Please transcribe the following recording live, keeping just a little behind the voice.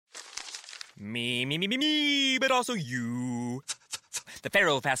Me, but also you. The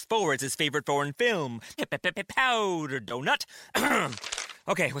Pharaoh fast-forwards his favorite foreign film, Powder Donut.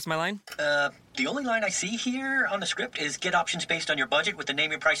 Okay, what's my line? The only line I see here on the script is get options based on your budget with the Name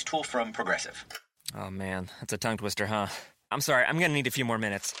Your Price tool from Progressive. Oh, man, that's a tongue twister, huh? I'm sorry, I'm gonna need a few more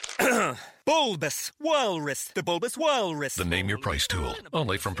minutes. Bulbous Walrus, the Bulbous Walrus. The Name Your Price tool,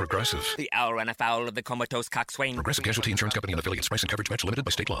 only from Progressive. The owl ran afoul of the comatose coxswain. Progressive Casualty Insurance Company and affiliates. Price and coverage match limited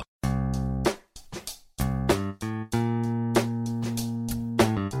by state law.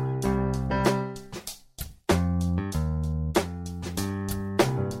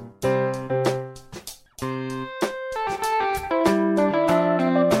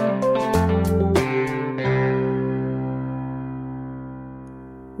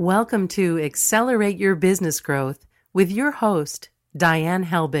 Welcome to Accelerate Your Business Growth with your host, Diane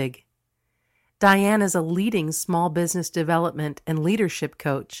Helbig. Diane is a leading small business development and leadership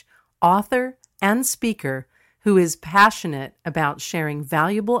coach, author, and speaker who is passionate about sharing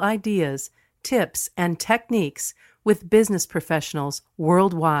valuable ideas, tips, and techniques with business professionals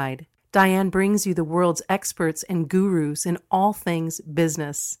worldwide. Diane brings you the world's experts and gurus in all things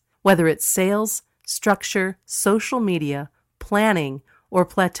business. Whether it's sales, structure, social media, planning, or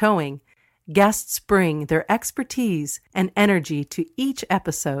plateauing, guests bring their expertise and energy to each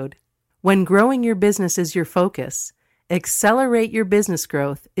episode. When growing your business is your focus, Accelerate Your Business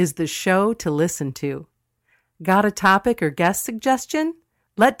Growth is the show to listen to. Got a topic or guest suggestion?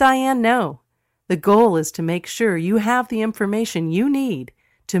 Let Diane know. The goal is to make sure you have the information you need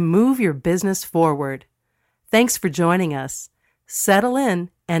to move your business forward. Thanks for joining us. Settle in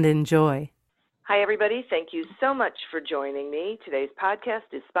and enjoy. Hi, everybody. Thank you so much for joining me. Today's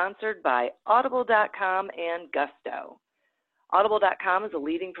podcast is sponsored by Audible.com and Gusto. Audible.com is a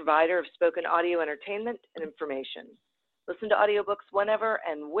leading provider of spoken audio entertainment and information. Listen to audiobooks whenever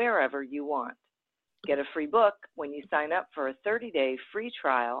and wherever you want. Get a free book when you sign up for a 30-day free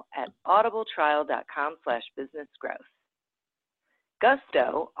trial at audibletrial.com/businessgrowth.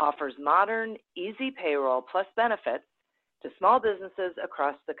 Gusto offers modern, easy payroll plus benefits to small businesses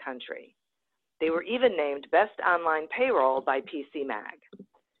across the country. They were even named Best Online Payroll by PC Mag.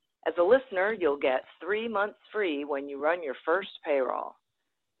 As a listener, you'll get 3 months free when you run your first payroll.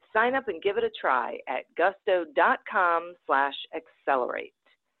 Sign up and give it a try at gusto.com/accelerate.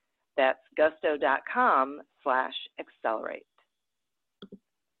 That's gusto.com/accelerate.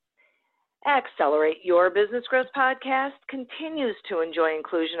 Accelerate Your Business Growth podcast continues to enjoy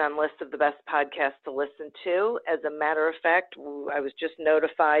inclusion on lists of the best podcasts to listen to. As a matter of fact, I was just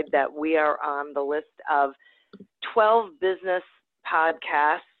notified that we are on the list of 12 business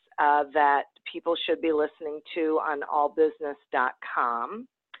podcasts that people should be listening to on allbusiness.com.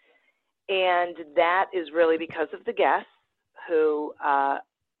 And that is really because of the guests who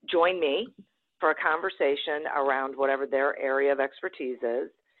join me for a conversation around whatever their area of expertise is.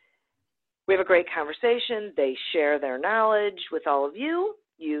 We have a great conversation. They share their knowledge with all of you.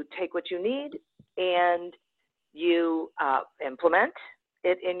 You take what you need and you implement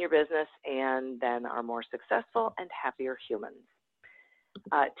it in your business and then are more successful and happier humans.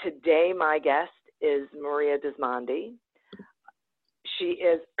 Today, my guest is Maria Dismondy. She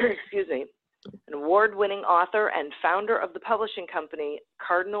is, an award-winning author and founder of the publishing company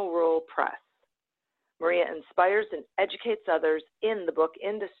Cardinal Rule Press. Maria inspires and educates others in the book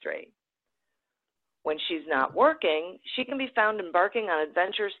industry. When she's not working, she can be found embarking on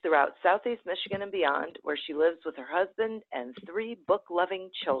adventures throughout Southeast Michigan and beyond, where she lives with her husband and 3 book-loving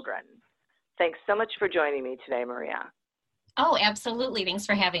children. Thanks so much for joining me today, Maria. Oh, absolutely. Thanks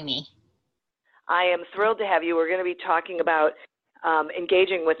for having me. I am thrilled to have you. We're going to be talking about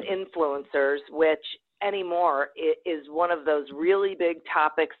engaging with influencers, which anymore is one of those really big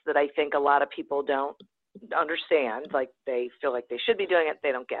topics that I think a lot of people don't understand. Like they feel like they should be doing it,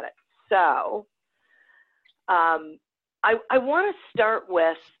 they don't get it. So I want to start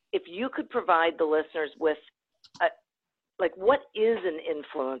with, if you could provide the listeners with, what is an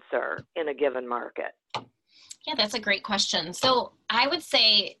influencer in a given market? Yeah, that's a great question. So I would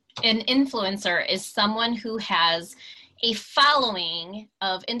say an influencer is someone who has a following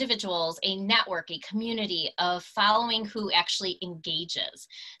of individuals, a network, a community of following who actually engages.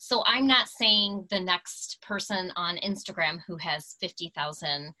 So I'm not saying the next person on Instagram who has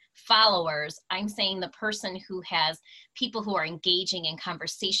 50,000 followers. I'm saying the person who has people who are engaging in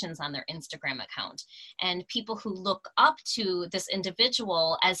conversations on their Instagram account and people who look up to this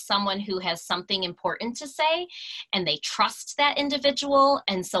individual as someone who has something important to say and they trust that individual.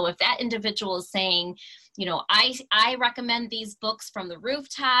 And so if that individual is saying, you know, I recommend these books from the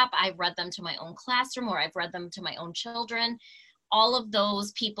rooftop, I've read them to my own classroom, or I've read them to my own children, all of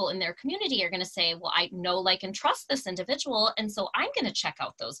those people in their community are going to say, well, I know, like, and trust this individual, and so I'm going to check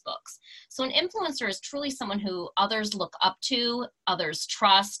out those books. So an influencer is truly someone who others look up to, others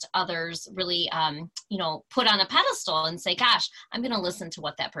trust, others really, put on a pedestal and say, gosh, I'm going to listen to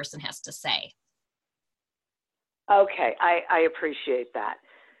what that person has to say. Okay, I appreciate that.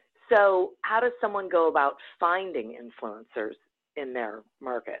 So how does someone go about finding influencers in their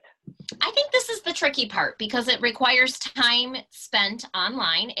market? I think this is the tricky part because it requires time spent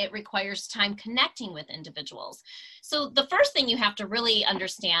online. It requires time connecting with individuals. So the first thing you have to really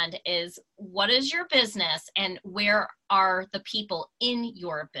understand is, what is your business and where are the people in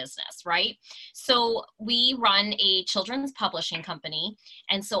your business, right? So we run a children's publishing company.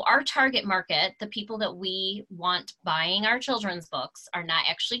 And so our target market, the people that we want buying our children's books, are not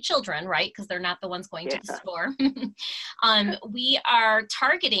actually children, right? Because they're not the ones going to the store. We are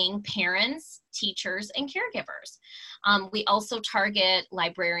targeting parents, teachers, and caregivers. We also target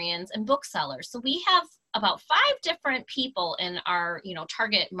librarians and booksellers. So we have about 5 different people in our,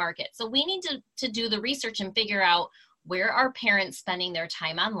 target market. So we need to do the research and figure out where are parents spending their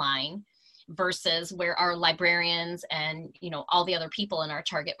time online versus where are librarians and, all the other people in our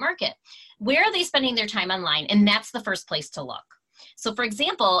target market. Where are they spending their time online? And that's the first place to look. So for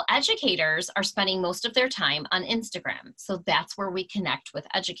example, educators are spending most of their time on Instagram. So that's where we connect with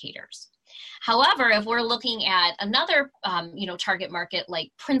educators. However, if we're looking at another, target market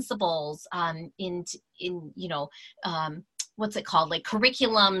like principals what's it called? Like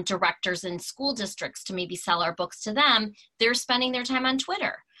curriculum directors in school districts to maybe sell our books to them, they're spending their time on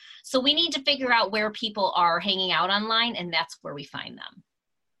Twitter. So we need to figure out where people are hanging out online, and that's where we find them.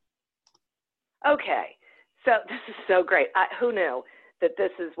 Okay. So this is so great. Who knew that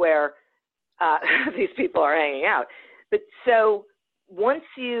this is where these people are hanging out? But so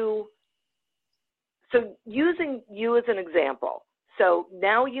using you as an example, so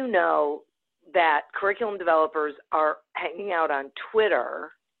now you know that curriculum developers are hanging out on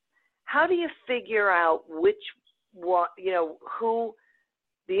Twitter. How do you figure out which one, who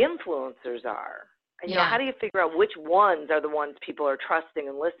the influencers are? How do you figure out which ones are the ones people are trusting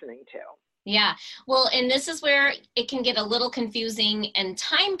and listening to? Yeah, well, and this is where it can get a little confusing and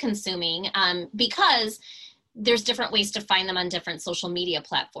time consuming because there's different ways to find them on different social media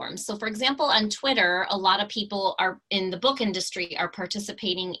platforms. So for example, on Twitter, a lot of people are in the book industry are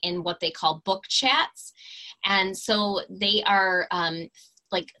participating in what they call book chats. And so they are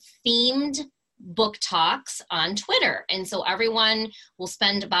like themed book talks on Twitter. And so everyone will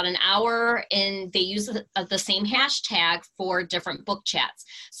spend about an hour and they use the same hashtag for different book chats.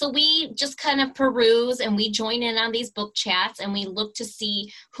 So we just kind of peruse and we join in on these book chats and we look to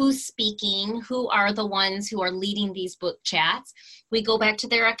see who's speaking, who are the ones who are leading these book chats. We go back to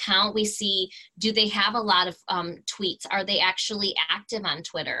their account. We see, do they have a lot of tweets? Are they actually active on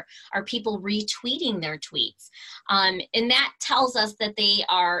Twitter? Are people retweeting their tweets? And that tells us that they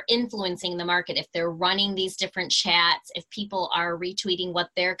are influencing the market. If they're running these different chats, if people are retweeting what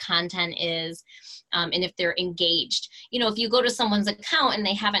their content is, and if they're engaged. If you go to someone's account and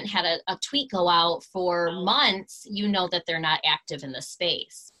they haven't had a tweet go out for months, you know that they're not active in the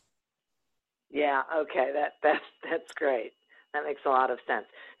space. Yeah, okay, that's great. That makes a lot of sense.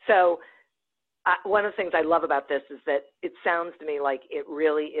 So one of the things I love about this is that it sounds to me like it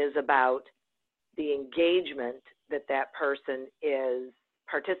really is about the engagement that person is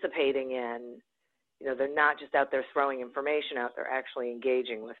participating in. They're not just out there throwing information out, they're actually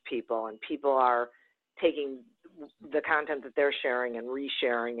engaging with people, and people are taking the content that they're sharing and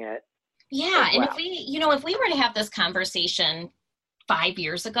resharing it. Yeah, and if we were to have this conversation 5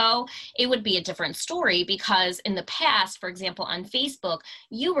 years ago, it would be a different story because in the past, for example, on Facebook,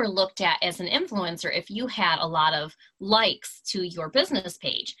 you were looked at as an influencer if you had a lot of likes to your business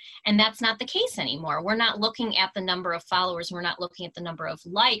page. And that's not the case anymore. We're not looking at the number of followers. We're not looking at the number of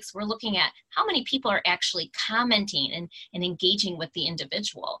likes. We're looking at how many people are actually commenting and engaging with the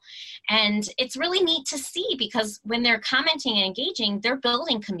individual. And it's really neat to see because when they're commenting and engaging, they're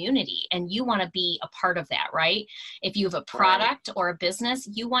building community and you want to be a part of that, right? If you have a product or a business,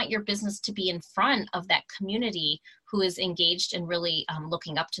 you want your business to be in front of that community who is engaged and really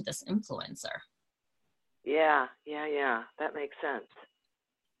looking up to this influencer. Yeah, that makes sense.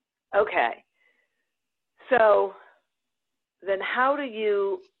 Okay, so then how do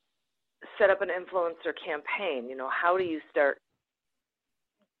you set up an influencer campaign? How do you start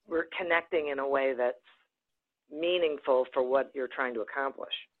connecting in a way that's meaningful for what you're trying to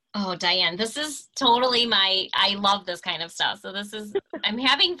accomplish? Oh, Diane, this is totally I love this kind of stuff. So I'm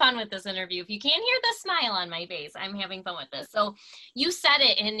having fun with this interview. If you can't hear the smile on my face, I'm having fun with this. So you said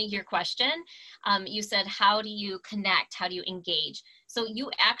it in your question. You said, how do you connect? How do you engage? So you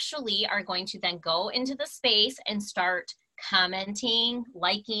actually are going to then go into the space and start commenting,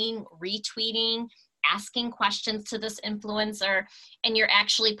 liking, retweeting, asking questions to this influencer, and you're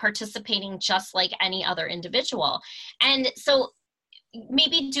actually participating just like any other individual. And so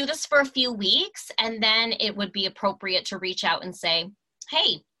maybe do this for a few weeks, and then it would be appropriate to reach out and say,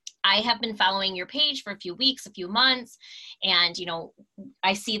 hey, I have been following your page for a few weeks, a few months, and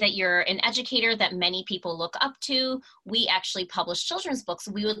I see that you're an educator that many people look up to. We actually publish children's books.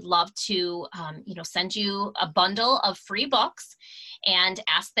 We would love to send you a bundle of free books and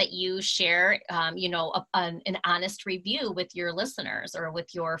ask that you share an honest review with your listeners or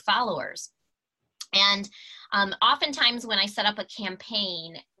with your followers. And oftentimes when I set up a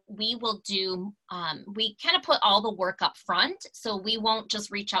campaign, we will do, we kind of put all the work up front. So we won't just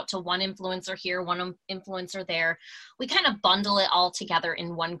reach out to one influencer here, one influencer there. We kind of bundle it all together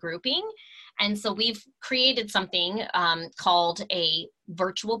in one grouping. And so we've created something called a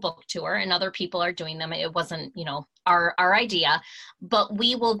virtual book tour, and other people are doing them. It wasn't, our idea, but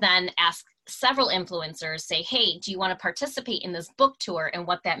we will then ask several influencers, say, hey, do you want to participate in this book tour? And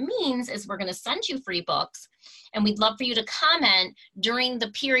what that means is we're going to send you free books, and we'd love for you to comment during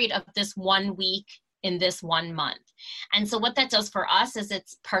the period of this 1 week in this 1 month. And so what that does for us is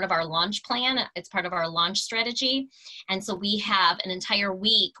it's part of our launch plan. It's part of our launch strategy. And so we have an entire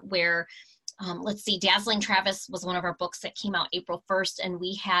week where let's see, Dazzling Travis was one of our books that came out April 1st, and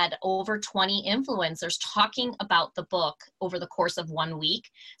we had over 20 influencers talking about the book over the course of 1 week.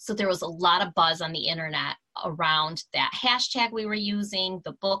 So there was a lot of buzz on the internet around that hashtag we were using,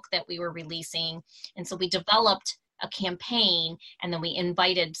 the book that we were releasing. And so we developed a campaign, and then we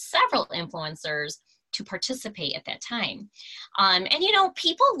invited several influencers to participate at that time. And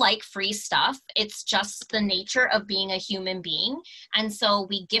people like free stuff. It's just the nature of being a human being. And so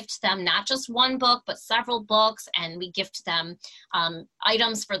we gift them not just one book, but several books, and we gift them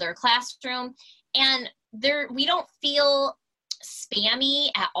items for their classroom. And we don't feel spammy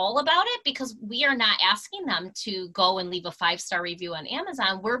at all about it, because we are not asking them to go and leave a 5-star review on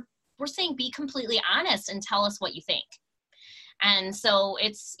Amazon. We're saying be completely honest and tell us what you think. And so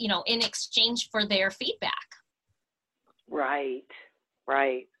it's, in exchange for their feedback. Right.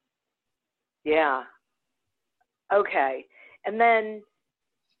 Yeah. Okay. And then,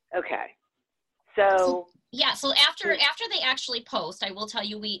 okay. So after they actually post, I will tell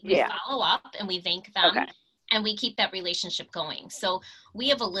you, we follow up and we thank them. Okay. And we keep that relationship going. So we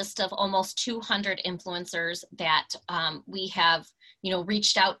have a list of almost 200 influencers that we have,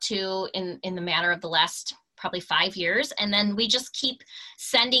 reached out to in the matter of the last probably 5 years. And then we just keep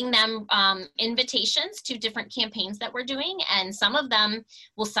sending them invitations to different campaigns that we're doing. And some of them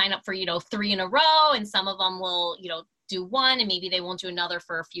will sign up for, 3 in a row. And some of them will, do 1, and maybe they won't do another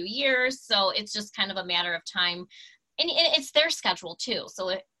for a few years. So it's just kind of a matter of time. And it's their schedule too.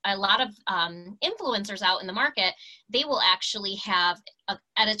 So a lot of influencers out in the market, they will actually have an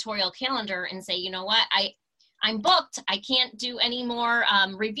editorial calendar and say, you know what, I'm booked. I can't do any more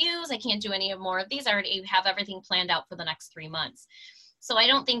reviews. I can't do any more of these. I already have everything planned out for the next 3 months. So I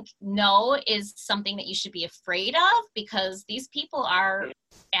don't think no is something that you should be afraid of, because these people are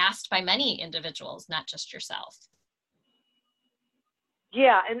asked by many individuals, not just yourself.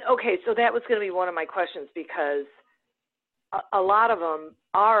 Yeah. And okay, so that was going to be one of my questions, because a lot of them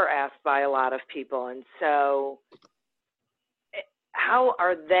are asked by a lot of people. And so how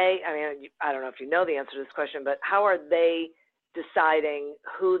are they, I don't know if you know the answer to this question, but how are they deciding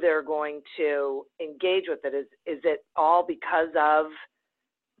who they're going to engage with it? Is it all because of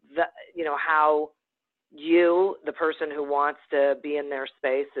the, how you, the person who wants to be in their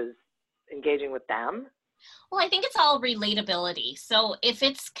space, is engaging with them? Well, I think it's all relatability. So if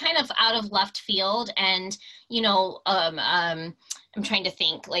it's kind of out of left field and, I'm trying to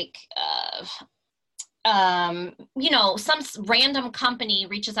think some random company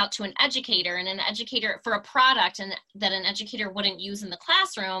reaches out to an educator, and an educator for a product and that an educator wouldn't use in the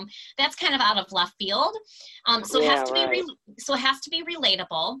classroom, that's kind of out of left field. So it has to be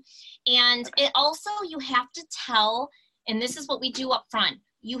relatable. And it also, you have to tell, and this is what we do up front,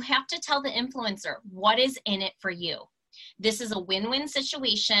 you have to tell the influencer what is in it for you. This is a win-win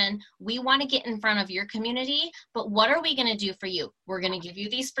situation. We want to get in front of your community, but what are we going to do for you? We're going to give you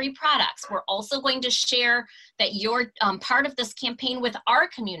these free products. We're also going to share that you're part of this campaign with our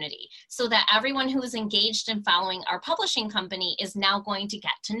community, so that everyone who is engaged in following our publishing company is now going to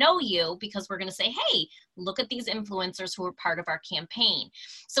get to know you, because we're going to say, hey, look at these influencers who are part of our campaign.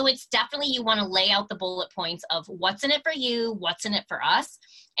 So it's definitely, you want to lay out the bullet points of what's in it for you, what's in it for us.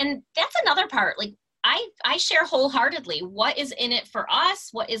 And that's another part. Like, I share wholeheartedly what is in it for us,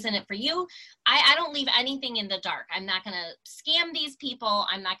 what is in it for you. I don't leave anything in the dark. I'm not going to scam these people.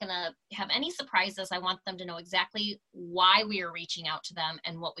 I'm not going to have any surprises. I want them to know exactly why we are reaching out to them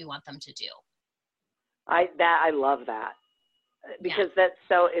and what we want them to do. I love that, because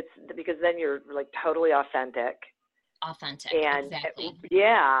because then you're like totally authentic. And exactly.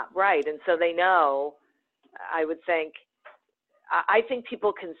 Yeah, right. And so they know, I think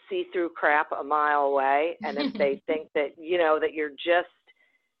people can see through crap a mile away. And if they think that, that you're just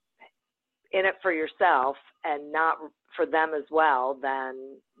in it for yourself and not for them as well,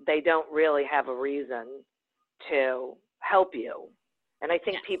 then they don't really have a reason to help you. And I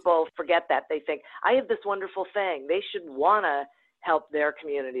think people forget that. They think, I have this wonderful thing. They should want to help their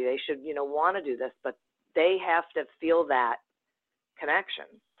community. They should, want to do this, but they have to feel that connection.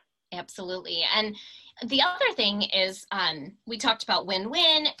 Absolutely. And the other thing is, we talked about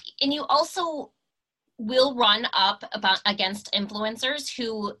win-win, and you also will run up against influencers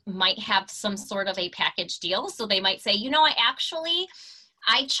who might have some sort of a package deal. So they might say,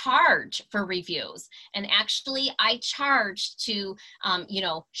 I charge for reviews, and actually I charge to,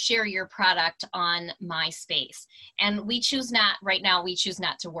 share your product on my space. And we choose not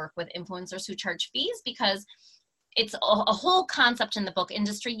to work with influencers who charge fees, because it's a whole concept in the book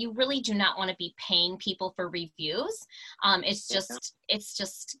industry. You really do not want to be paying people for reviews. It's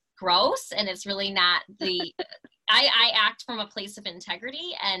just gross, and it's really not I act from a place of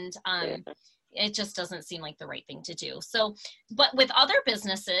integrity, and it just doesn't seem like the right thing to do. So, but with other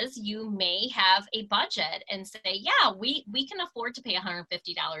businesses, you may have a budget and say, yeah, we can afford to pay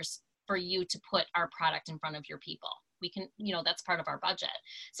 $150 for you to put our product in front of your people. We can, that's part of our budget.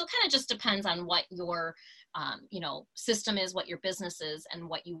 So it kind of just depends on what your, system is, what your business is, and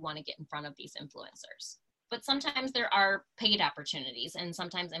what you want to get in front of these influencers. But sometimes there are paid opportunities, and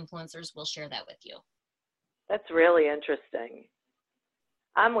sometimes influencers will share that with you. That's really interesting.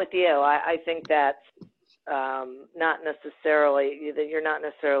 I'm with you. I think that's not necessarily, that you're not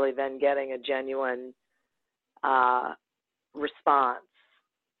necessarily then getting a genuine response.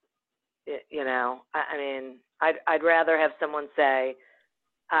 I mean, I'd rather have someone say,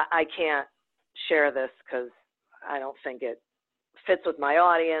 I can't share this because I don't think it fits with my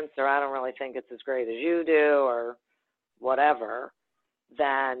audience, or I don't really think it's as great as you do, or whatever,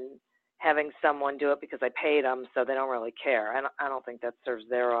 than having someone do it because I paid them, so they don't really care. I don't think that serves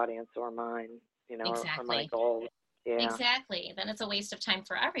their audience or mine, exactly. or my goals. Yeah. Exactly. Then it's a waste of time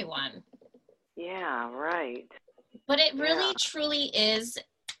for everyone. Yeah, right. But it really, truly is,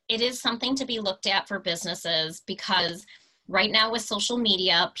 it is something to be looked at for businesses, because right now with social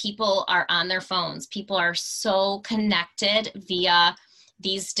media, people are on their phones. People are so connected via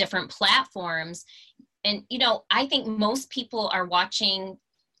these different platforms. And, I think most people are watching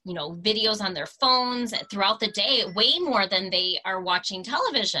videos on their phones throughout the day, way more than they are watching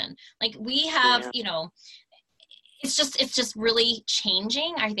television. Like we have, it's just really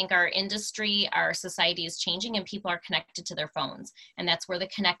changing. I think our industry, our society is changing, and people are connected to their phones, and that's where they're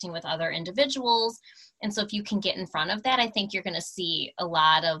connecting with other individuals. And so if you can get in front of that, I think you're going to see a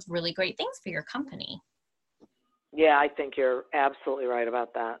lot of really great things for your company. Yeah, I think you're absolutely right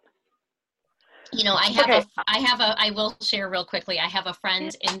about that. I will share real quickly. I have a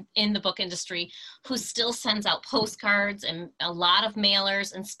friend in the book industry who still sends out postcards and a lot of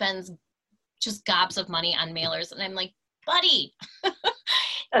mailers and spends just gobs of money on mailers. And I'm like, buddy,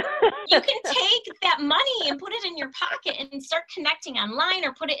 you can take that money and put it in your pocket and start connecting online,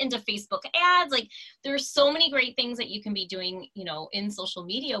 or put it into Facebook ads. Like, there's so many great things that you can be doing, in social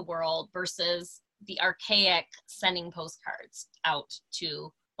media world, versus the archaic sending postcards out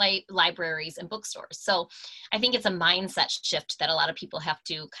to libraries and bookstores. So I think it's a mindset shift that a lot of people have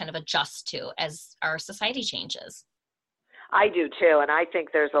to kind of adjust to as our society changes. I do too. And I think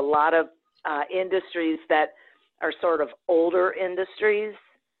there's a lot of industries that are sort of older industries.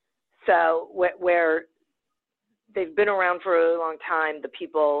 So where they've been around for a really long time, the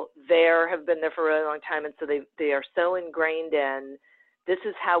people there have been there for a really long time. And so they are so ingrained in, this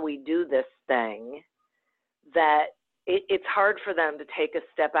is how we do this thing, that it's hard for them to take a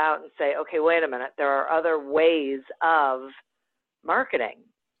step out and say, okay, wait a minute, there are other ways of marketing.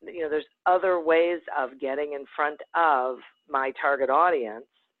 there's other ways of getting in front of my target audience.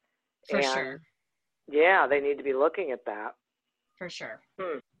 For sure. Yeah, they need to be looking at that. For sure.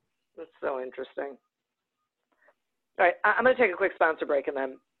 That's so interesting. All right, I'm going to take a quick sponsor break, and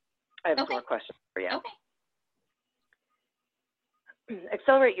then I have some more questions for you. Okay.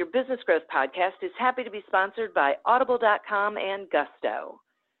 Accelerate Your Business Growth podcast is happy to be sponsored by Audible.com and Gusto.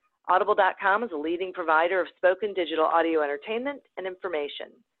 Audible.com is a leading provider of spoken digital audio entertainment and information.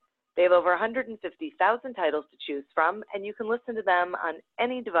 They have over 150,000 titles to choose from, and you can listen to them on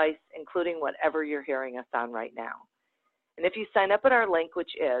any device, including whatever you're hearing us on right now. And if you sign up at our link,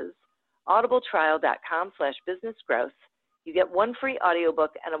 which is audibletrial.com/businessgrowth, you get one free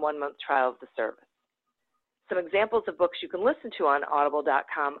audiobook and a 1-month trial of the service. Some examples of books you can listen to on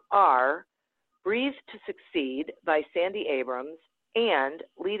audible.com are Breathe to Succeed by Sandy Abrams and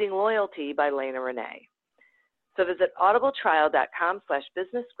Leading Loyalty by Lena Renee. So visit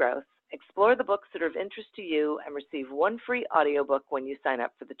audibletrial.com/businessgrowth, explore the books that are of interest to you, and receive one free audiobook when you sign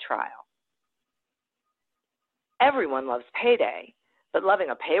up for the trial. Everyone loves payday, but loving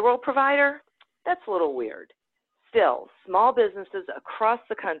a payroll provider? That's a little weird. Still, small businesses across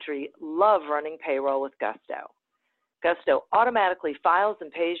the country love running payroll with Gusto. Gusto automatically files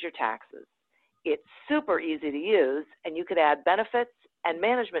and pays your taxes. It's super easy to use, and you could add benefits and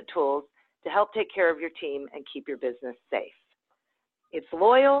management tools to help take care of your team and keep your business safe. It's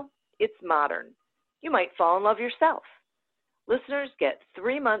loyal, it's modern. You might fall in love yourself. Listeners get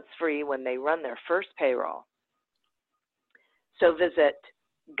 3 months free when they run their first payroll. So visit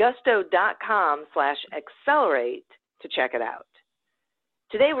gusto.com/accelerate to check it out.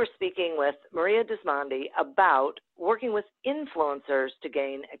 Today we're speaking with Maria Dismondy about working with influencers to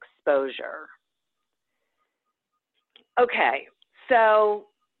gain exposure. Okay, so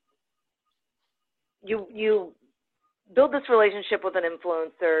you build this relationship with an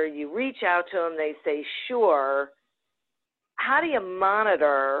influencer, you reach out to them, they say sure. How do you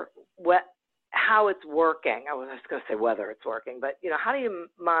monitor how it's working? I was going to say whether it's working, but how do you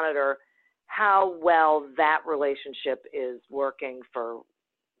monitor how well that relationship is working for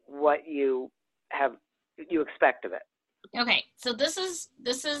what you expect of it? Okay, so this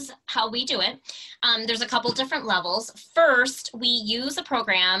is how we do it. There's a couple different levels. First, we use a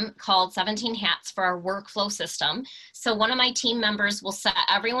program called 17 Hats for our workflow system. So one of my team members will set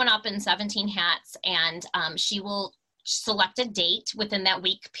everyone up in 17 Hats, and she will select a date within that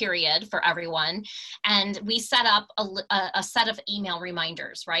week period for everyone, and we set up a set of email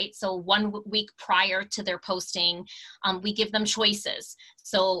reminders, right? So 1 week prior to their posting, we give them choices.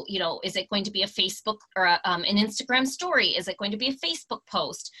 So, is it going to be a Facebook or an Instagram story? Is it going to be a Facebook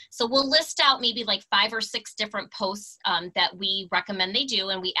post? So we'll list out maybe like 5 or 6 different posts that we recommend they do,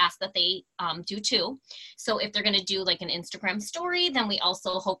 and we ask that they do too. So if they're going to do like an Instagram story, then we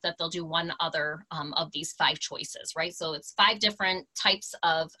also hope that they'll do one other of these 5 choices, right? So it's 5 different types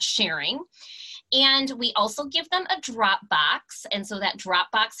of sharing. And we also give them a Dropbox. And so that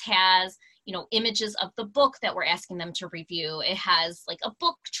Dropbox has images of the book that we're asking them to review. It has like a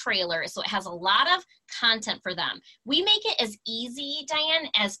book trailer. So it has a lot of content for them. We make it as easy, Diane,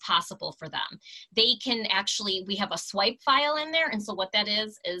 as possible for them. They can we have a swipe file in there. And so what that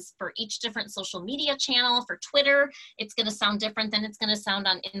is for each different social media channel. For Twitter, it's going to sound different than it's going to sound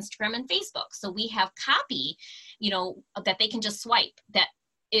on Instagram and Facebook. So we have copy, that they can just swipe, that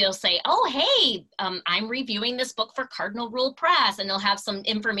it'll say, oh, hey, I'm reviewing this book for Cardinal Rule Press, and they'll have some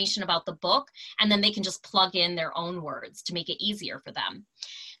information about the book, and then they can just plug in their own words to make it easier for them.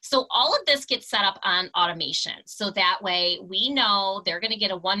 So all of this gets set up on automation. So that way we know they're going to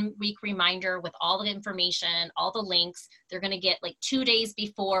get a 1 week reminder with all the information, all the links. They're going to get like 2 days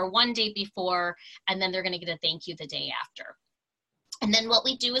before, 1 day before, and then they're going to get a thank you the day after. And then what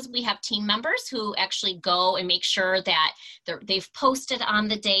we do is we have team members who actually go and make sure that they've posted on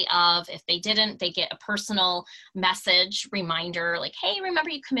the day of. If they didn't, they get a personal message reminder like, hey, remember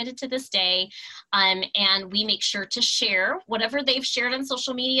you committed to this day. And we make sure to share whatever they've shared on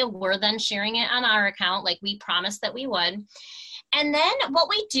social media. We're then sharing it on our account like we promised that we would. And then what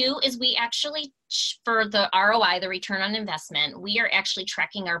we do is we actually, for the ROI, the return on investment, we are actually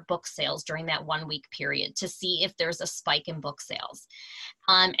tracking our book sales during that 1 week period to see if there's a spike in book sales.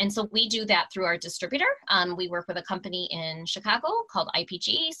 And so we do that through our distributor. We work with a company in Chicago called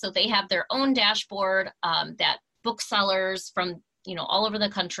IPG. So they have their own dashboard that booksellers from all over the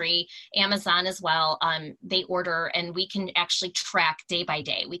country, Amazon as well. They order, and we can actually track day by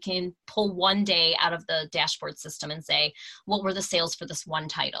day. We can pull one day out of the dashboard system and say, what were the sales for this one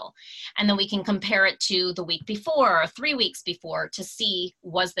title? And then we can compare it to the week before or 3 weeks before to see,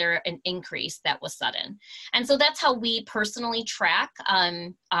 was there an increase that was sudden? And so that's how we personally track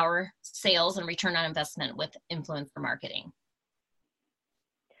our sales and return on investment with influencer marketing.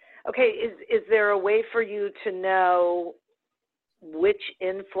 Okay, is there a way for you to know which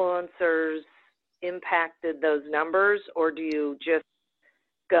influencers impacted those numbers, or do you just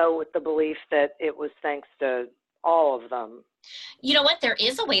go with the belief that it was thanks to all of them? You know what? There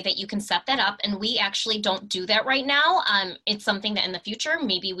is a way that you can set that up, and we actually don't do that right now. It's something that in the future,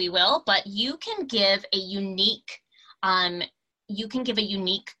 maybe we will, but you can give a unique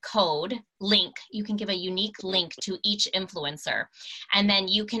code link. You can give a unique link to each influencer, and then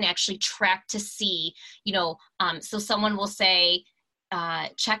you can actually track to see, so someone will say,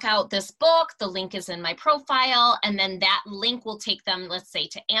 check out this book, the link is in my profile, and then that link will take them, let's say,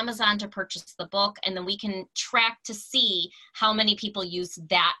 to Amazon to purchase the book, and then we can track to see how many people use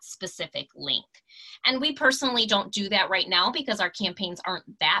that specific link. And we personally don't do that right now because our campaigns aren't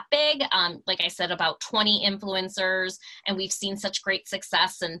that big. Like I said, about 20 influencers, and we've seen such great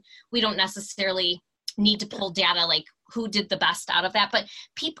success, and we don't necessarily need to pull data like who did the best out of that. But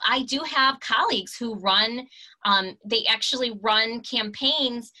I do have colleagues who run, they actually run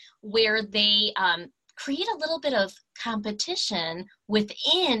campaigns where they create a little bit of competition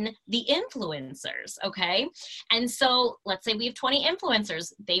within the influencers, okay? And so let's say we have 20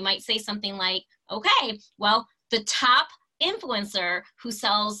 influencers. They might say something like, okay, well, the top influencer who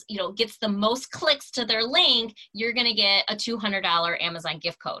sells, gets the most clicks to their link, you're going to get a $200 Amazon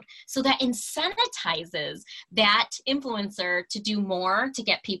gift code. So that incentivizes that influencer to do more to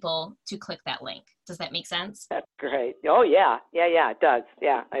get people to click that link. Does that make sense? That's great. Oh yeah. Yeah, it does.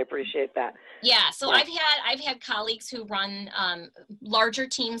 Yeah, I appreciate that. Yeah. So I've had colleagues who run larger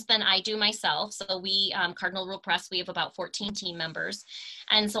teams than I do myself. So we, Cardinal Rule Press, we have about 14 team members.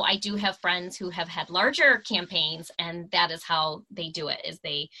 And so I do have friends who have had larger campaigns, and that is how they do it, is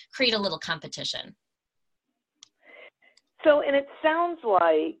they create a little competition. So, and it sounds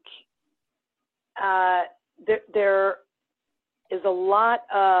like there is a lot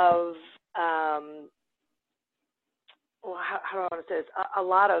of, how do I want to say this? A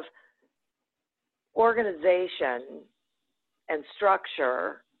lot of organization and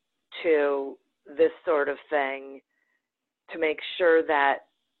structure to this sort of thing to make sure that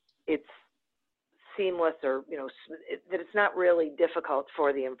it's seamless, or that it's not really difficult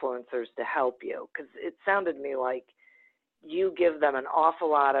for the influencers to help you. Because it sounded to me like you give them an awful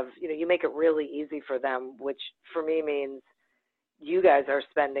lot of, you make it really easy for them, which for me means you guys are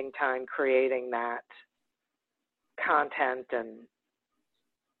spending time creating that content and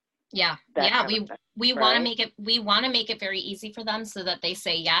we want to make it very easy for them so that they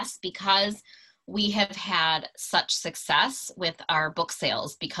say yes, because we have had such success with our book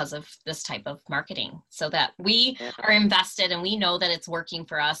sales because of this type of marketing, so that we are invested and we know that it's working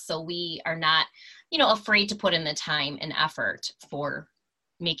for us. So we are not, afraid to put in the time and effort for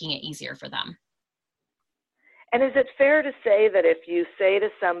making it easier for them. And is it fair to say that if you say to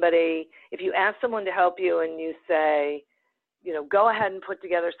somebody, if you ask someone to help you and you say, go ahead and put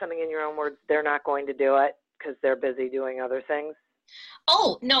together something in your own words, they're not going to do it because they're busy doing other things?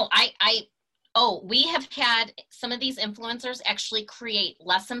 Oh, no, we have had some of these influencers actually create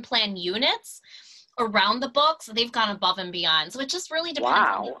lesson plan units around the books. They've gone above and beyond. So it just really depends.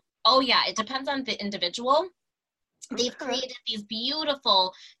 Wow. It depends on the individual. They've created these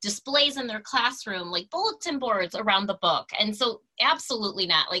beautiful displays in their classroom, like bulletin boards around the book. And so absolutely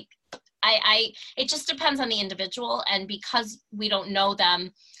not. Like it just depends on the individual. And because we don't know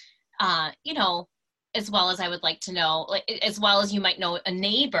them, as well as I would like to know, as well as you might know a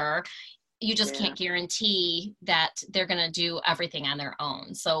neighbor, you just can't guarantee that they're going to do everything on their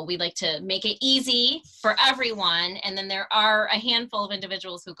own. So we like to make it easy for everyone. And then there are a handful of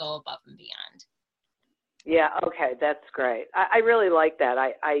individuals who go above and beyond. Yeah. Okay. That's great. I really like that.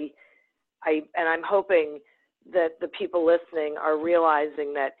 And I'm hoping that the people listening are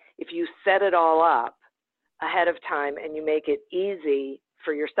realizing that if you set it all up ahead of time and you make it easy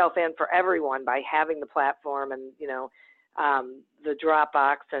for yourself and for everyone by having the platform and, the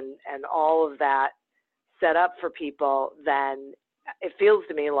Dropbox and all of that set up for people, then it feels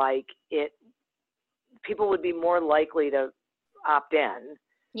to me like people would be more likely to opt in.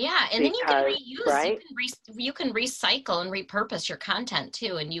 Yeah, and then you can reuse, right? You can recycle and repurpose your content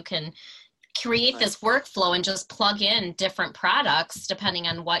too, and you can create this workflow and just plug in different products depending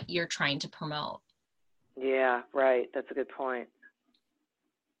on what you're trying to promote. Yeah, right. That's a good point.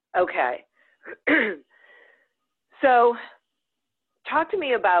 Okay. So talk to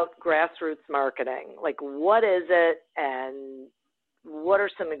me about grassroots marketing. Like, what is it and what are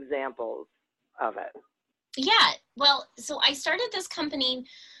some examples of it? Yeah, well, so I started this company,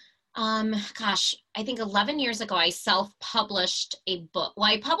 I think 11 years ago. I self-published a book.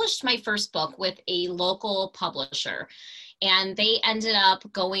 Well, I published my first book with a local publisher, and they ended up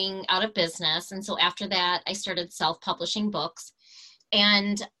going out of business. And so after that, I started self-publishing books.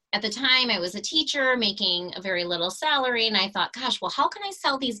 And at the time, I was a teacher making a very little salary. And I thought, gosh, well, how can I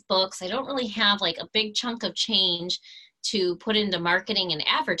sell these books? I don't really have like a big chunk of change to put into marketing and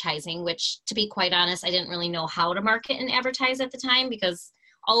advertising, which, to be quite honest, I didn't really know how to market and advertise at the time, because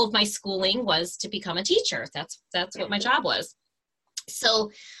all of my schooling was to become a teacher. That's what my job was.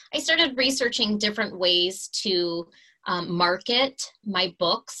 So I started researching different ways to market my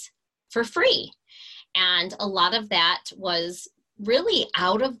books for free. And a lot of that was really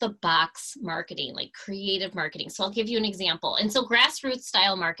out of the box marketing, like creative marketing. So I'll give you an example. And so grassroots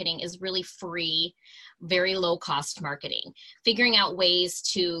style marketing is really free, very low cost marketing, figuring out ways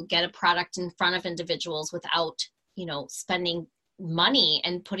to get a product in front of individuals without, spending money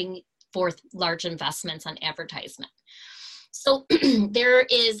and putting forth large investments on advertisement. So there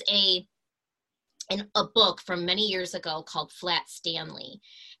is a book from many years ago called Flat Stanley.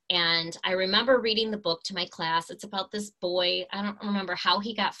 And I remember reading the book to my class. It's about this boy. I don't remember how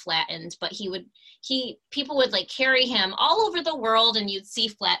he got flattened, but people would like carry him all over the world, and you'd see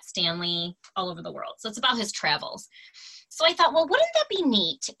Flat Stanley all over the world. So it's about his travels. So I thought, well, wouldn't that be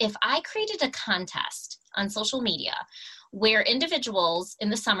neat if I created a contest on social media where individuals in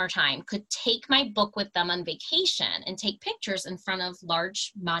the summertime could take my book with them on vacation and take pictures in front of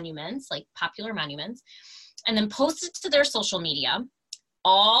large monuments, like popular monuments, and then post it to their social media.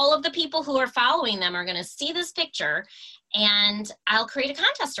 All of the people who are following them are going to see this picture, and I'll create a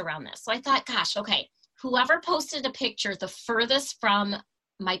contest around this. So I thought, gosh, okay, whoever posted a picture the furthest from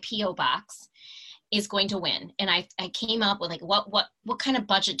my P.O. box is going to win. And I came up with like, what kind of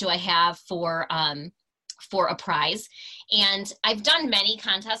budget do I have for a prize? And I've done many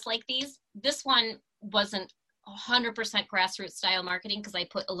contests like these. This one wasn't 100% grassroots style marketing because I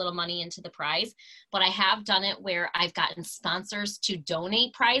put a little money into the prize, but I have done it where I've gotten sponsors to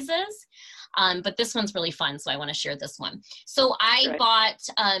donate prizes. But this one's really fun, so I want to share this one. So I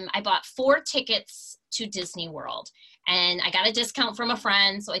bought 4 tickets to Disney World, and I got a discount from a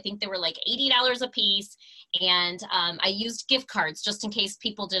friend. So I think they were like $80 a piece. And I used gift cards just in case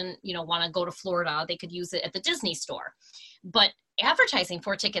people didn't, want to go to Florida. They could use it at the Disney store. But advertising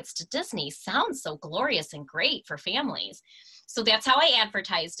 4 tickets to Disney sounds so glorious and great for families. So that's how I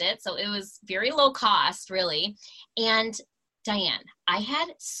advertised it. So it was very low cost, really. And Diane, I had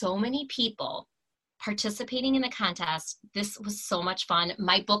so many people participating in the contest. This was so much fun.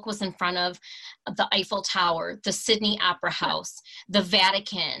 My book was in front of the Eiffel Tower, the Sydney Opera House, the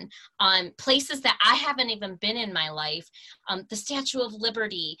Vatican, places that I haven't even been in my life, the Statue of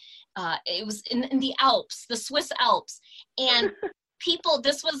Liberty. It was in the Alps, the Swiss Alps. And people,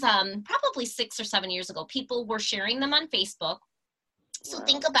 this was probably 6 or 7 years ago, people were sharing them on Facebook. So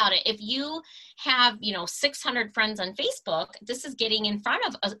think about it. If you have, 600 friends on Facebook, this is getting in front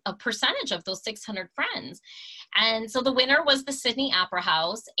of a percentage of those 600 friends. And so the winner was the Sydney Opera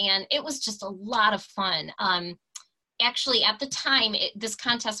House, and it was just a lot of fun. Actually, at the time, this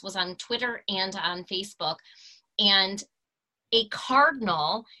contest was on Twitter and on Facebook, and a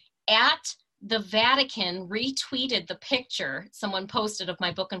cardinal at the Vatican retweeted the picture someone posted of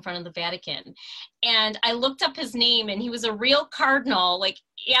my book in front of the Vatican. And I looked up his name, and he was a real cardinal, like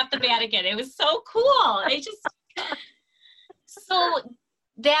at the Vatican. It was so cool. So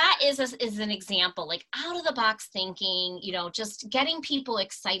that is an example, like out of the box thinking, just getting people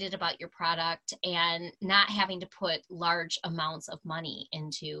excited about your product and not having to put large amounts of money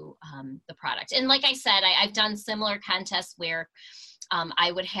into the product. And like I said, I've done similar contests where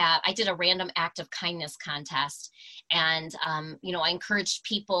I did a random act of kindness contest, and, I encouraged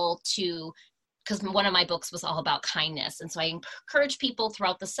people because one of my books was all about kindness. And so I encouraged people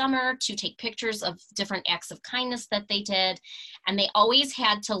throughout the summer to take pictures of different acts of kindness that they did. And they always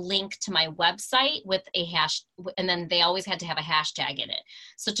had to link to my website with a hash, and then they always had to have a hashtag in it.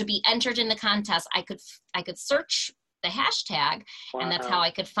 So to be entered in the contest, I could search the hashtag, and that's how I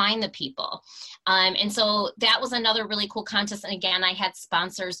could find the people. And so that was another really cool contest. And again, I had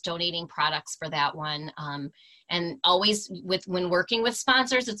sponsors donating products for that one. And always when working with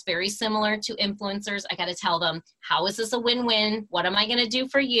sponsors, it's very similar to influencers. I got to tell them, how is this a win-win? What am I going to do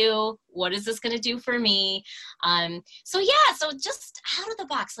for you? What is this going to do for me? So just out of the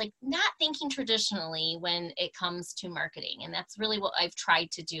box, like not thinking traditionally when it comes to marketing. And that's really what I've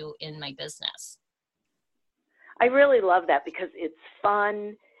tried to do in my business. I really love that because it's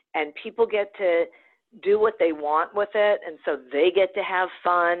fun and people get to do what they want with it, and so they get to have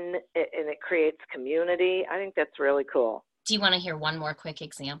fun, and it creates community. I think that's really cool. Do you want to hear one more quick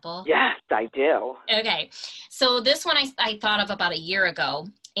example? Yes, I do. Okay. So this one I thought of about a year ago,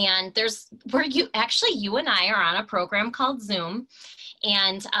 and you and I are on a program called Zoom,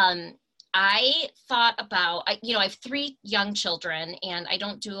 and I thought about, I have 3 young children, and I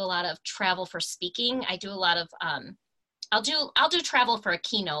don't do a lot of travel for speaking. I do a lot of I'll do travel for a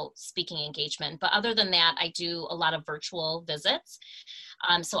keynote speaking engagement, but other than that, I do a lot of virtual visits.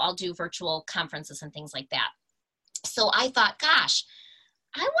 So I'll do virtual conferences and things like that. So I thought, gosh,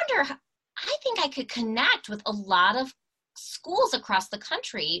 I think I could connect with a lot of schools across the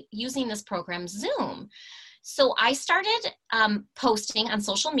country using this program, Zoom. So I started posting on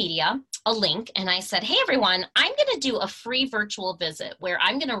social media a link, and I said, hey, everyone, I'm going to do a free virtual visit where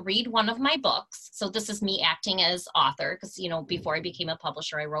I'm going to read one of my books. So this is me acting as author because, before I became a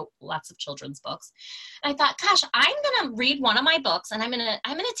publisher, I wrote lots of children's books. And I thought, gosh, I'm going to read one of my books, and I'm going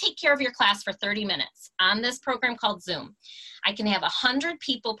to take care of your class for 30 minutes on this program called Zoom. I can have 100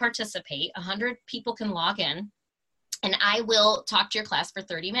 people participate. 100 people can log in. And I will talk to your class for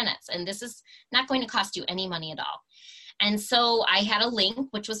 30 minutes. And this is not going to cost you any money at all. And so I had a link,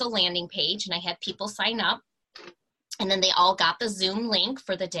 which was a landing page, and I had people sign up. And then they all got the Zoom link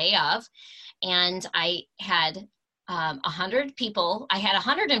for the day of. And I had 100 people. I had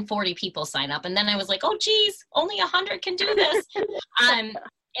 140 people sign up. And then I was like, oh, geez, only 100 can do this.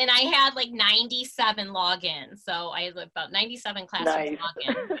 And I had like 97 logins. So I had about 97 classrooms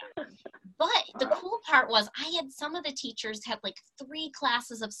login. But the cool part was I had some of the teachers had like 3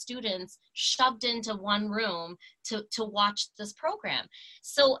 classes of students shoved into one room to watch this program.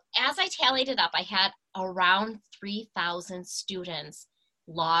 So as I tallied it up, I had around 3,000 students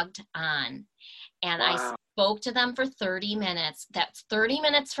logged on. And I spoke to them for 30 minutes. That's 30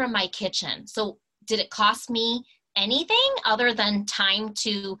 minutes from my kitchen. So did it cost me anything other than time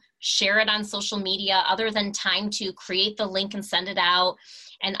to share it on social media, other than time to create the link and send it out,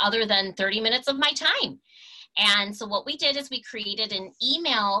 and other than 30 minutes of my time? And so what we did is we created an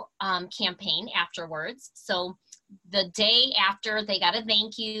email campaign afterwards. So the day after, they got a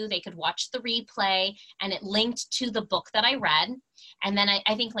thank you, they could watch the replay, and it linked to the book that I read. And then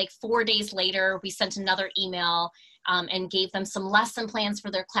I think like 4 days later, we sent another email and gave them some lesson plans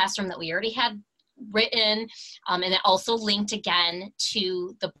for their classroom that we already had written, and it also linked again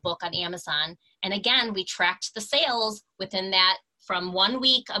to the book on Amazon. And again, we tracked the sales within that. From 1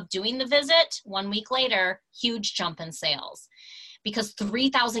 week of doing the visit, 1 week later, huge jump in sales, because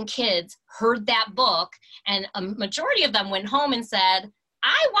 3,000 kids heard that book, and a majority of them went home and said,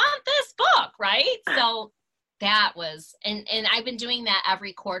 I want this book, right? So that was, and I've been doing that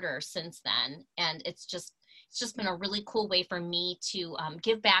every quarter since then. And it's just been a really cool way for me to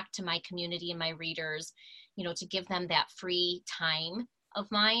give back to my community and my readers, to give them that free time of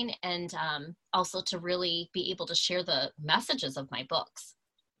mine, and also to really be able to share the messages of my books.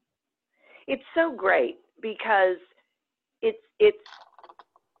 It's so great because it's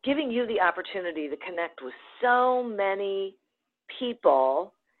giving you the opportunity to connect with so many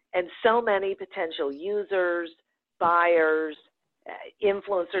people and so many potential users, buyers,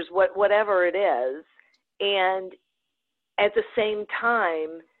 influencers, whatever it is, and at the same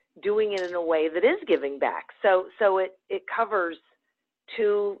time doing it in a way that is giving back. So it covers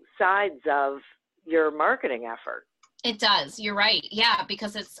 2 sides of your marketing effort. It does. You're right. Yeah,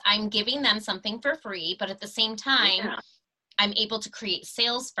 because I'm giving them something for free, but at the same time, I'm able to create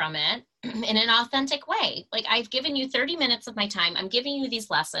sales from it in an authentic way. Like, I've given you 30 minutes of my time. I'm giving you these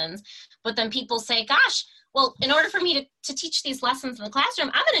lessons, but then people say, gosh, well, in order for me to teach these lessons in the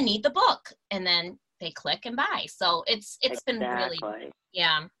classroom, I'm going to need the book. And then they click and buy. So it's been really,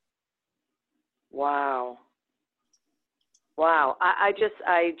 yeah. Wow. I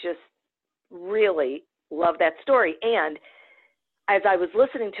just really love that story. And as I was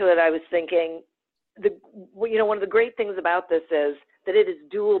listening to it, I was thinking, one of the great things about this is that it is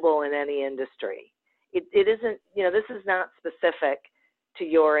doable in any industry. It isn't, this is not specific to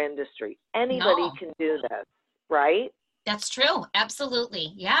your industry. Anybody can do this, right? That's true.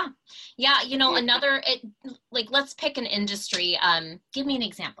 Absolutely. Yeah. Yeah. Let's pick an industry. Give me an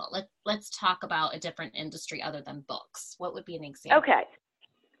example. Let's talk about a different industry other than books. What would be an example? Okay.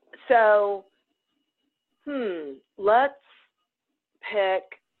 So, let's pick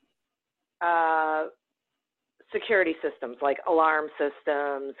security systems like alarm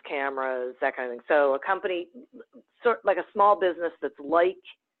systems, cameras, that kind of thing. So a company, like a small business that's like,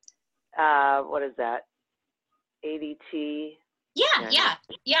 what is that? ADT. Yeah. I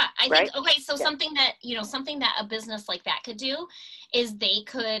right? think, okay, so something that, something that a business like that could do is they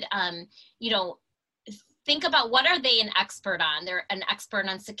could, think about what are they an expert on? They're an expert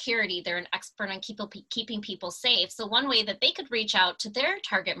on security. They're an expert on keeping people safe. So one way that they could reach out to their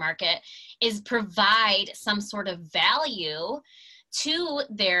target market is provide some sort of value to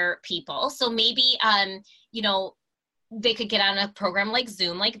their people. So maybe, they could get on a program like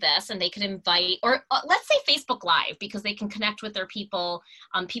Zoom like this, and they could invite, or let's say Facebook Live, because they can connect with their people.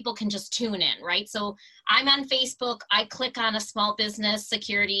 People can just tune in, right? So I'm on Facebook, I click on a small business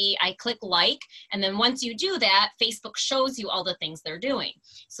security, I click like, and then once you do that, Facebook shows you all the things they're doing.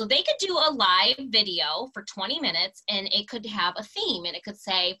 So they could do a live video for 20 minutes, and it could have a theme, and it could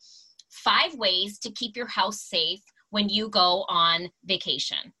say 5 ways to keep your house safe when you go on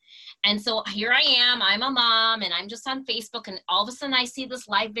vacation. And so here I am, I'm a mom, and I'm just on Facebook, and all of a sudden I see this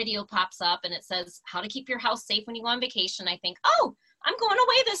live video pops up, and it says how to keep your house safe when you go on vacation. I think, oh, I'm going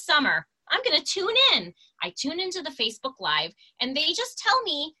away this summer. I'm going to tune in. I tune into the Facebook Live, and they just tell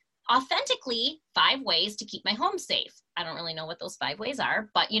me authentically 5 ways to keep my home safe. I don't really know what those 5 ways are,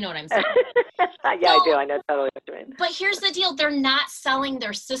 but you know what I'm saying. Yeah, I do. I know totally what you mean. But here's the deal. They're not selling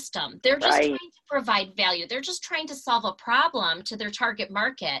their system. They're just trying to provide value. They're just trying to solve a problem to their target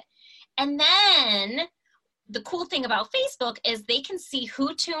market. And then the cool thing about Facebook is they can see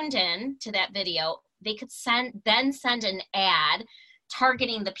who tuned in to that video. They could send an ad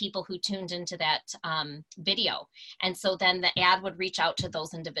targeting the people who tuned into that video. And so then the ad would reach out to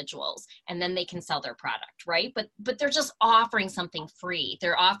those individuals, and then they can sell their product, right? But they're just offering something free.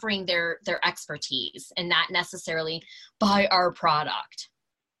 They're offering their expertise and not necessarily buy our product.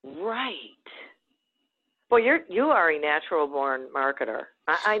 Right. Well, you are a natural born marketer.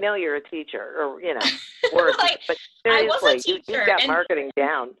 I know you're a teacher, or work, but seriously, I was a teacher, you've got marketing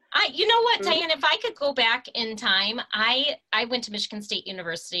down. You know what, Diane? If I could go back in time, I went to Michigan State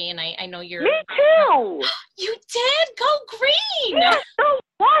University, and I know you're. Me too. You did? Go green! Yeah, so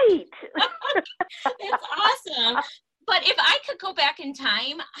white. That's awesome. But if I could go back in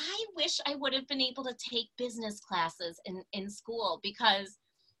time, I wish I would have been able to take business classes in school, because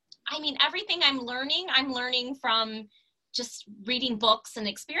everything I'm learning from just reading books and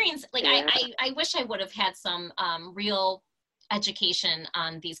experience. Like, yeah. I wish I would have had some real education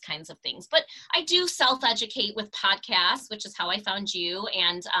on these kinds of things. But I do self-educate with podcasts, which is how I found you.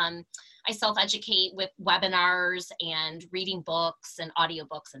 And I self-educate with webinars and reading books and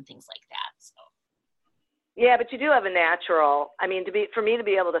audiobooks and things like that. So. Yeah, but you do have a natural, for me to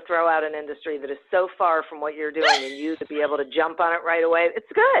be able to throw out an industry that is so far from what you're doing and you to be able to jump on it right away,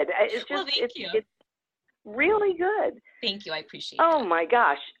 it's good. It's just, thank you. It's really good. Thank you. I appreciate it. Oh my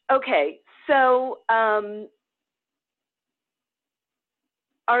gosh. Okay. So, are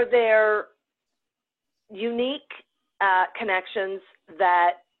there unique connections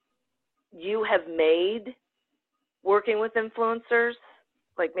that you have made working with influencers?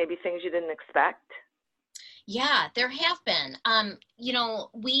 Like maybe things you didn't expect? Yeah, there have been.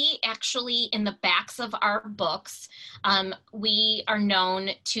 We actually, in the backs of our books, we are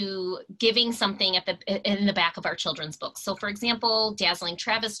known to giving something in the back of our children's books. So, for example, Dazzling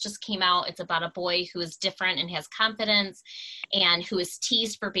Travis just came out. It's about a boy who is different and has confidence, and who is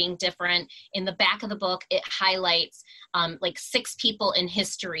teased for being different. In the back of the book, it highlights 6 people in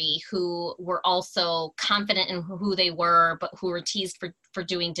history who were also confident in who they were, but who were teased for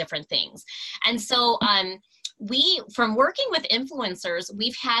doing different things. And so, from working with influencers,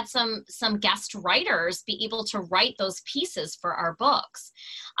 we've had some guest writers be able to write those pieces for our books.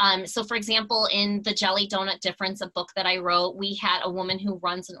 So for example, in the Jelly Donut Difference, a book that I wrote, we had a woman who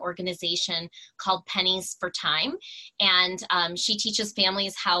runs an organization called Pennies for Time. And she teaches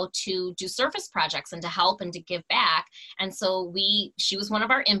families how to do service projects and to help and to give back. And so she was one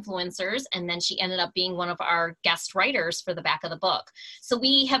of our influencers, and then she ended up being one of our guest writers for the back of the book. So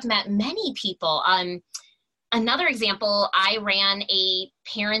we have met many people. Another example, I ran a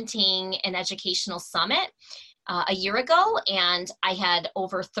parenting and educational summit a year ago, and I had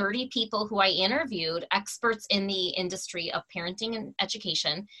over 30 people who I interviewed, experts in the industry of parenting and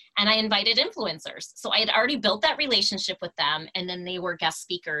education, and I invited influencers. So I had already built that relationship with them, and then they were guest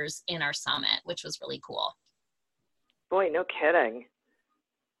speakers in our summit, which was really cool. Boy, no kidding.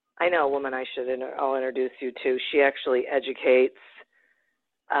 I know a woman I'll introduce you to. She actually educates,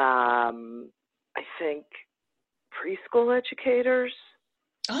 I think, preschool educators.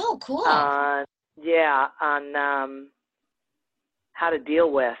 Oh, cool. on how to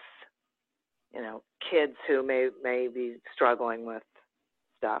deal with, kids who may be struggling with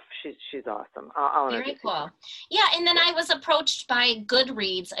stuff. She's awesome. I'll Very cool. Yeah, and then I was approached by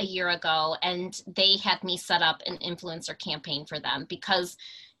Goodreads a year ago, and they had me set up an influencer campaign for them because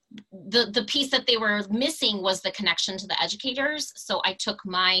the piece that they were missing was the connection to the educators. So I took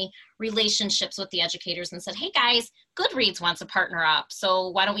my relationships with the educators and said, hey guys, Goodreads wants to partner up. So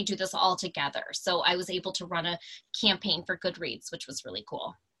why don't we do this all together? So I was able to run a campaign for Goodreads, which was really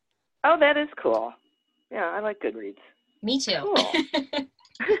cool. Oh, that is cool. Yeah, I like Goodreads. Me too. Cool.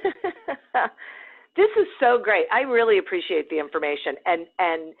 This is so great. I really appreciate the information. And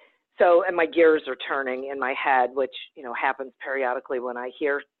my gears are turning in my head, which, happens periodically when I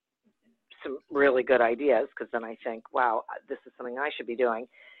hear some really good ideas, because then I think, wow, this is something I should be doing.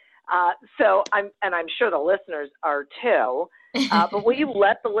 So I'm sure the listeners are too. But will you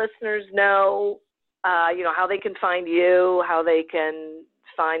let the listeners know, how they can find you, how they can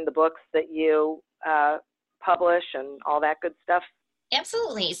find the books that you publish and all that good stuff?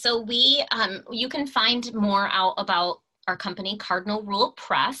 Absolutely. So you can find more out about our company, Cardinal Rule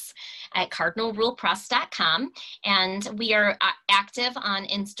Press, at cardinalrulepress.com. And we are active on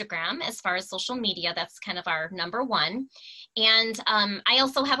Instagram as far as social media. That's kind of our number one. And I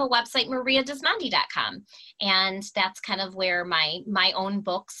also have a website, mariadismondi.com. And that's kind of where my own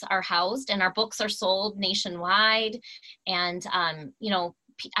books are housed. And our books are sold nationwide. And,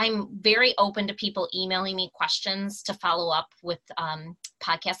 I'm very open to people emailing me questions to follow up with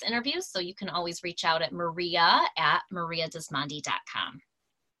podcast interviews. So you can always reach out at mariadismondi.com.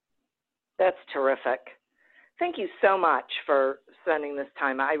 That's terrific. Thank you so much for spending this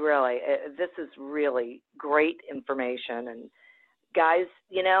time. This is really great information. And guys,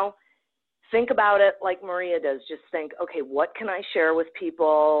 think about it like Maria does. Just think, okay, what can I share with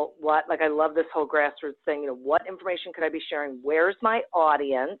people? I love this whole grassroots thing. What information could I be sharing? Where's my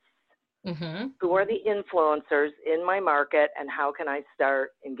audience? Mm-hmm. Who are the influencers in my market, and how can I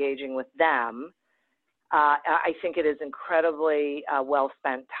start engaging with them? I think it is incredibly well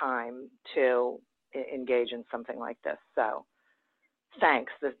spent time to engage in something like this. So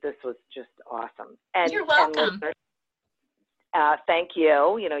thanks. This was just awesome. And you're welcome. Thank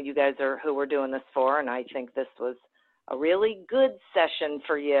you. You guys are who we're doing this for, and I think this was a really good session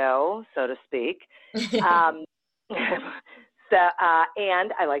for you, so to speak. And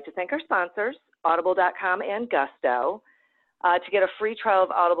I'd like to thank our sponsors, Audible.com and Gusto. To get a free trial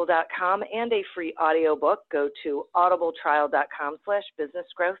of Audible.com and a free audiobook, go to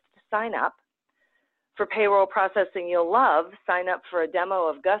audibletrial.com/businessgrowth to sign up. For payroll processing you'll love, sign up for a demo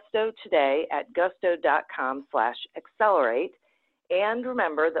of Gusto today at gusto.com/accelerate. And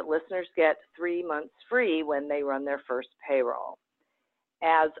remember that listeners get 3 months free when they run their first payroll.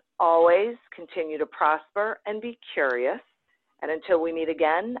 As always, continue to prosper and be curious. And until we meet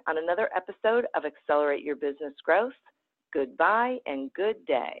again on another episode of Accelerate Your Business Growth, goodbye and good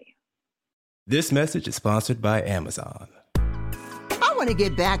day. This message is sponsored by Amazon. I want to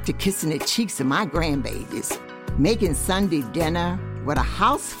get back to kissing the cheeks of my grandbabies, making Sunday dinner with a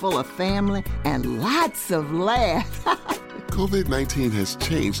house full of family and lots of laughs. COVID-19 has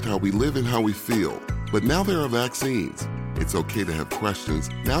changed how we live and how we feel, but now there are vaccines. It's okay to have questions.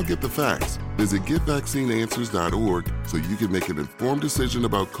 Now get the facts. Visit getvaccineanswers.org so you can make an informed decision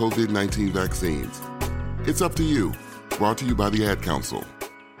about COVID-19 vaccines. It's up to you. Brought to you by the Ad Council.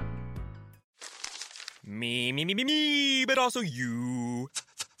 Me, but also you.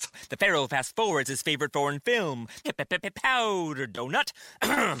 The Pharaoh fast forwards his favorite foreign film, Powder Donut.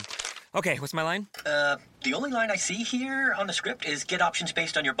 Okay, what's my line? The only line I see here on the script is get options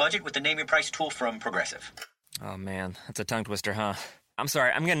based on your budget with the Name Your Price tool from Progressive. Oh man, that's a tongue twister, huh? I'm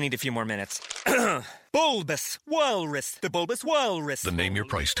sorry, I'm gonna need a few more minutes. Bulbous Walrus, the Bulbous Walrus. The Name Your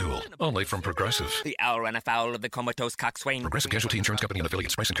Price tool, only from Progressive. The owl ran afoul of the comatose coxswain. Progressive Casualty Insurance Company and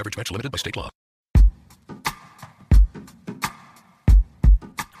affiliates. Price and coverage match limited by state law.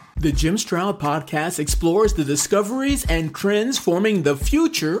 The Jim Stroud Podcast explores the discoveries and trends forming the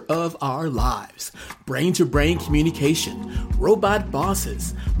future of our lives. Brain-to-brain communication, robot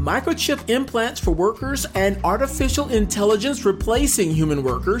bosses, microchip implants for workers, and artificial intelligence replacing human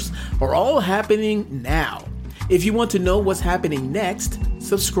workers are all happening now. If you want to know what's happening next,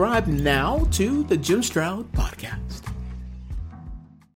 subscribe now to the Jim Stroud Podcast.